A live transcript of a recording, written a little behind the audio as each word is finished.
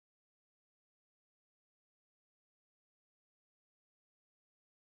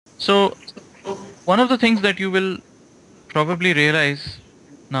So one of the things that you will probably realize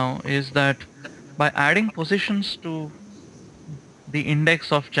now is that by adding positions to the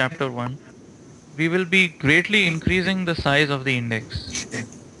index of chapter 1, we will be greatly increasing the size of the index,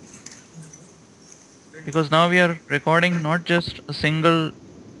 because now we are recording not just a single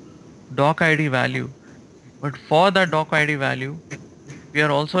doc ID value, but for that doc ID value, we are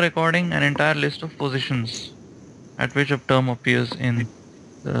also recording an entire list of positions at which a term appears in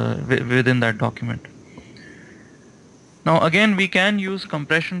within that document. Now, again, we can use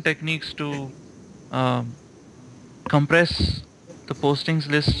compression techniques to um, compress the postings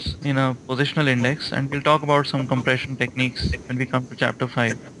lists in a positional index, and we'll talk about some compression techniques when we come to chapter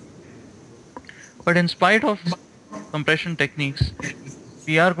 5. But in spite of compression techniques,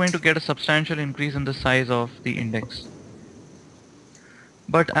 we are going to get a substantial increase in the size of the index.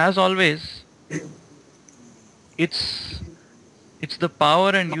 But as always, it's it's the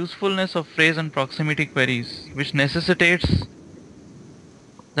power and usefulness of phrase and proximity queries which necessitates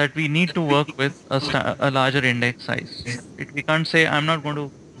that we need to work with a larger index size. We can't say I'm not going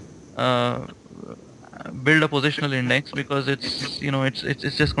to uh, build a positional index because it's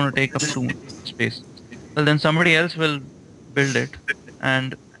just going to take up too much space. Well, then somebody else will build it,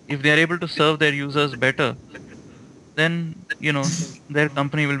 and if they are able to serve their users better, then their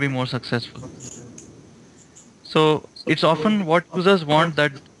company will be more successful. So it's often what users want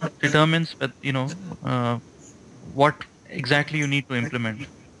that determines what exactly you need to implement.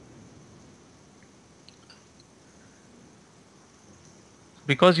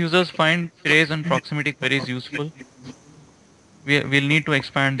 Because users find phrase and proximity queries useful, we'll need to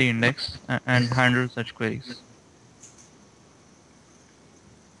expand the index and handle such queries.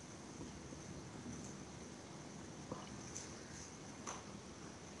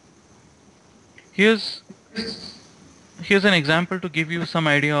 Here's here's an example to give you some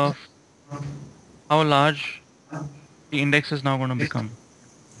idea of how large the index is now going to become.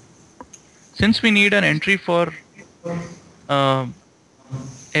 Since we need an entry for uh,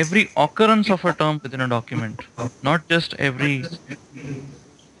 every occurrence of a term within a document, not just every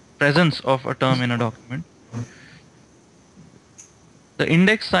presence of a term in a document, the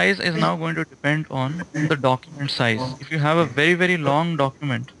index size is now going to depend on the document size. If you have a very, very long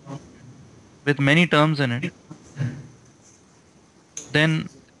document with many terms in it, then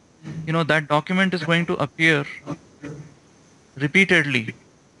that document is going to appear repeatedly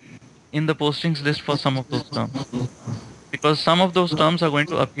in the postings list for some of those terms, because some of those terms are going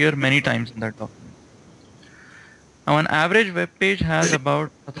to appear many times in that document. Now, an average web page has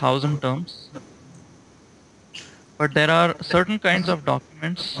about 1,000 terms, but there are certain kinds of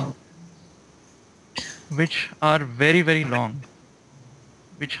documents which are very, very long,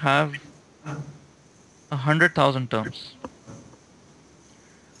 which have 100,000 terms.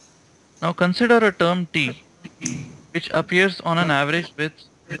 Now, consider a term T, which appears on an average with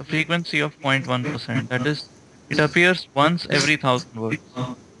a frequency of 0.1%. That is, it appears once every 1,000 words.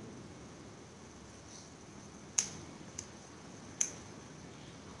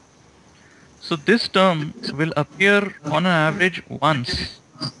 So this term will appear on an average once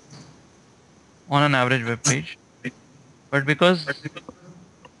on an average web page. But because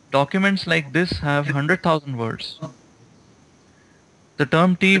documents like this have 100,000 words, the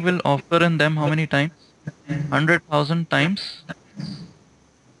term T will occur in them how many times? 100,000 times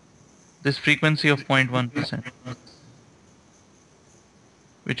this frequency of 0.1%,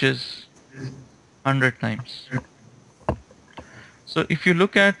 which is 100 times. So if you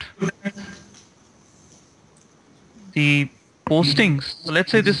look at the postings, so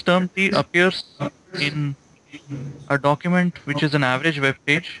let's say this term T appears in a document which is an average web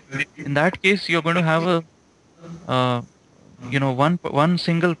page. In that case, you're going to have a one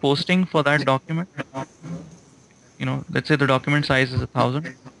single posting for that document. Let's say the document size is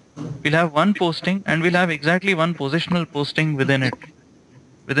 1,000. We'll have one posting, and we'll have exactly one positional posting within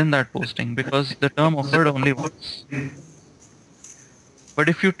that posting, because the term occurred only once. But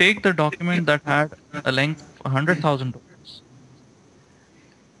if you take the document that had a length of 100,000 words,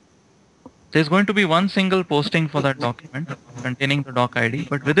 there's going to be one single posting for that document containing the doc ID,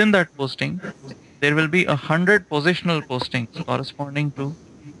 but within that posting, there will be 100 positional postings corresponding to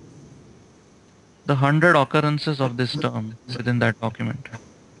the 100 occurrences of this term within that document.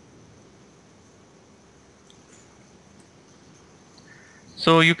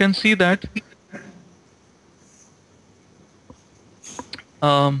 So you can see that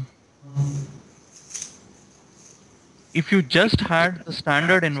um, if you just had the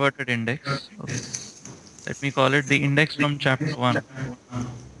standard inverted index, okay, let me call it the index from chapter 1,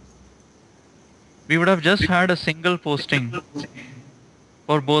 we would have just had a single posting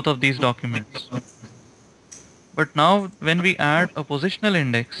for both of these documents. But now when we add a positional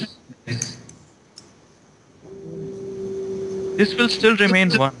index, this will still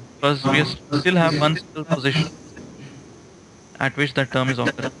remain 1 because we still have one single position at which that term is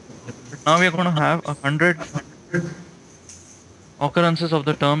occurring. But now we are going to have 100 occurrences of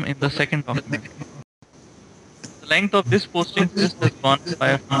the term in the second document. The length of this posting just has gone up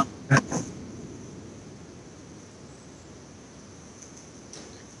by a factor.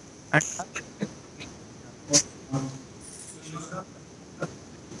 And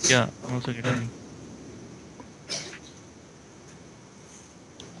yeah, I'm also getting you.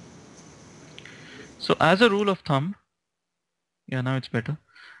 So as a rule of thumb, yeah, now it's better.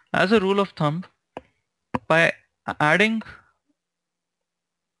 As a rule of thumb, by adding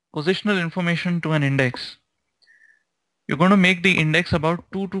positional information to an index, you're going to make the index about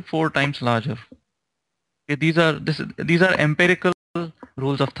 2 to 4 times larger. Okay, these are empirical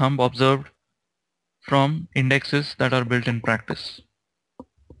rules of thumb observed from indexes that are built in practice.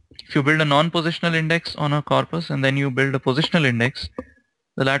 If you build a non-positional index on a corpus and then you build a positional index,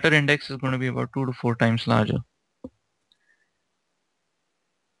 the latter index is going to be about 2 to 4 times larger.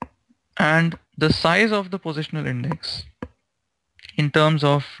 And the size of the positional index in terms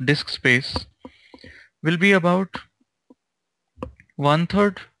of disk space will be about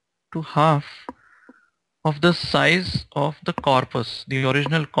 1/3 to half of the size of the corpus, the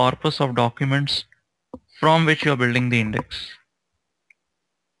original corpus of documents from which you are building the index.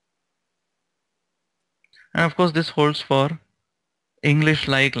 And of course, this holds for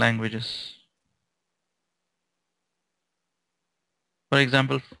English-like languages. For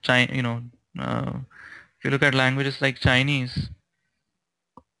example, if you look at languages like Chinese,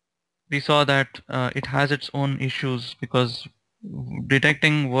 we saw that it has its own issues because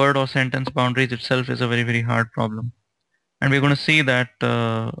detecting word or sentence boundaries itself is a very, very hard problem. And we're going to see that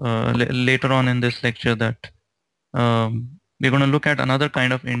later on in this lecture that we're going to look at another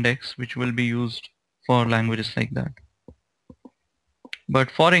kind of index which will be used for languages like that.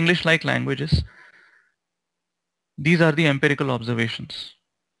 But for English-like languages, these are the empirical observations.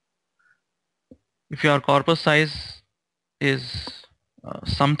 If your corpus size is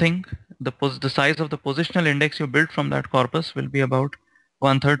something, the size of the positional index you built from that corpus will be about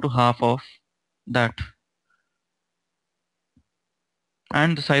 1/3 to half of that.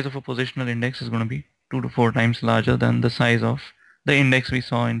 And the size of a positional index is going to be 2 to 4 times larger than the size of the index we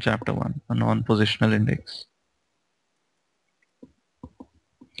saw in chapter 1, a non-positional index.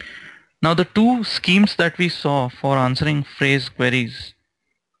 Now the two schemes that we saw for answering phrase queries,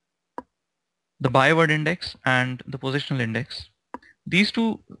 the byword index and the positional index, these two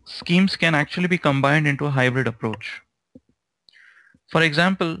schemes can actually be combined into a hybrid approach. For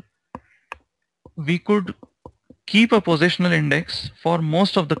example, we could keep a positional index for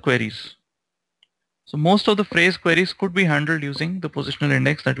most of the queries. So most of the phrase queries could be handled using the positional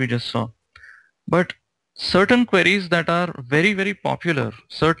index that we just saw. But certain queries that are very, very popular,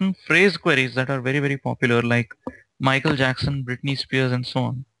 certain phrase queries that are very, very popular, like Michael Jackson, Britney Spears, and so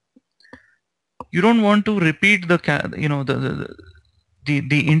on, you don't want to repeat the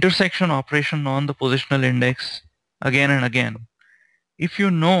intersection operation on the positional index again and again. If you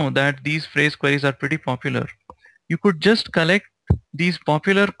know that these phrase queries are pretty popular, you could just collect these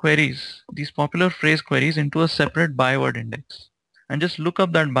popular queries, these popular phrase queries into a separate byword index and just look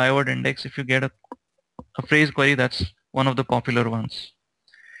up that byword index if you get a phrase query that's one of the popular ones.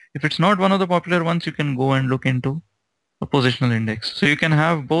 If it's not one of the popular ones, you can go and look into a positional index. So you can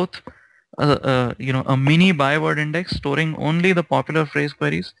have both a mini byword index storing only the popular phrase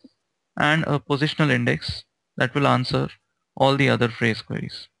queries and a positional index that will answer all the other phrase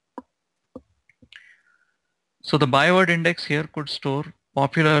queries. So the byword index here could store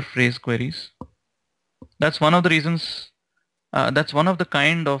popular phrase queries. That's one of the reasons, that's one of the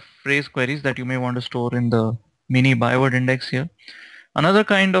kind of phrase queries that you may want to store in the mini byword index here. Another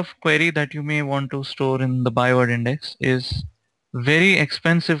kind of query that you may want to store in the byword index is very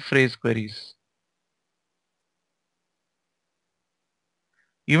expensive phrase queries.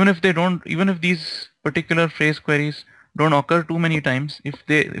 Even if these particular phrase queries don't occur too many times, if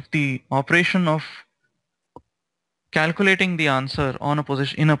the operation of calculating the answer on a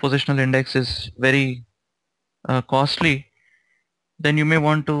position in a positional index is very costly, then you may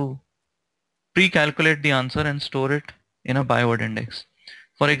want to pre-calculate the answer and store it in a byword index.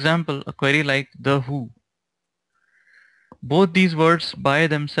 For example, a query like the who. Both these words by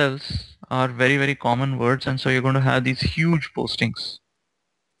themselves are very, very common words, and so you're going to have these huge postings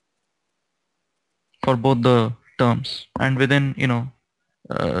for both the terms. And within,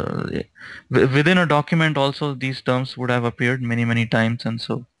 uh, within a document also these terms would have appeared many times, and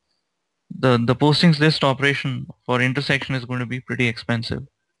so the postings list operation for intersection is going to be pretty expensive.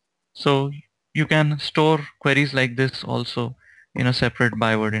 So you can store queries like this also in a separate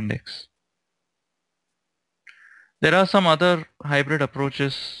byword index. There are some other hybrid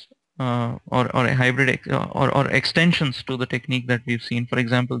approaches, or a hybrid or extensions to the technique that we've seen. For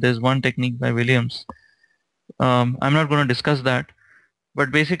example, there's one technique by Williams. I'm not going to discuss that,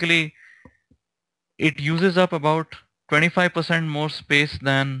 but basically it uses up about 25% more space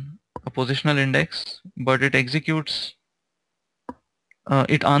than a positional index, but it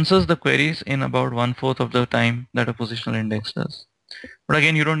answers the queries in about one-fourth of the time that a positional index does. But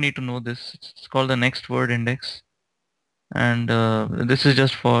again, you don't need to know this. It's called the next word index. And this is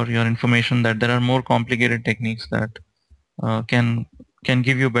just for your information that there are more complicated techniques that uh, can can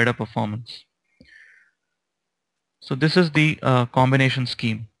give you better performance. So this is the combination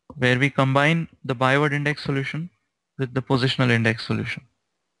scheme where we combine the byword index solution with the positional index solution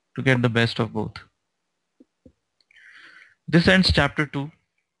to get the best of both. This ends chapter 2.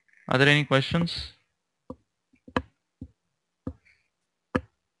 Are there any questions?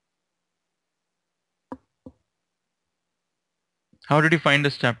 How did you find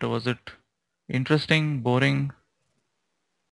this chapter? Was it interesting, boring?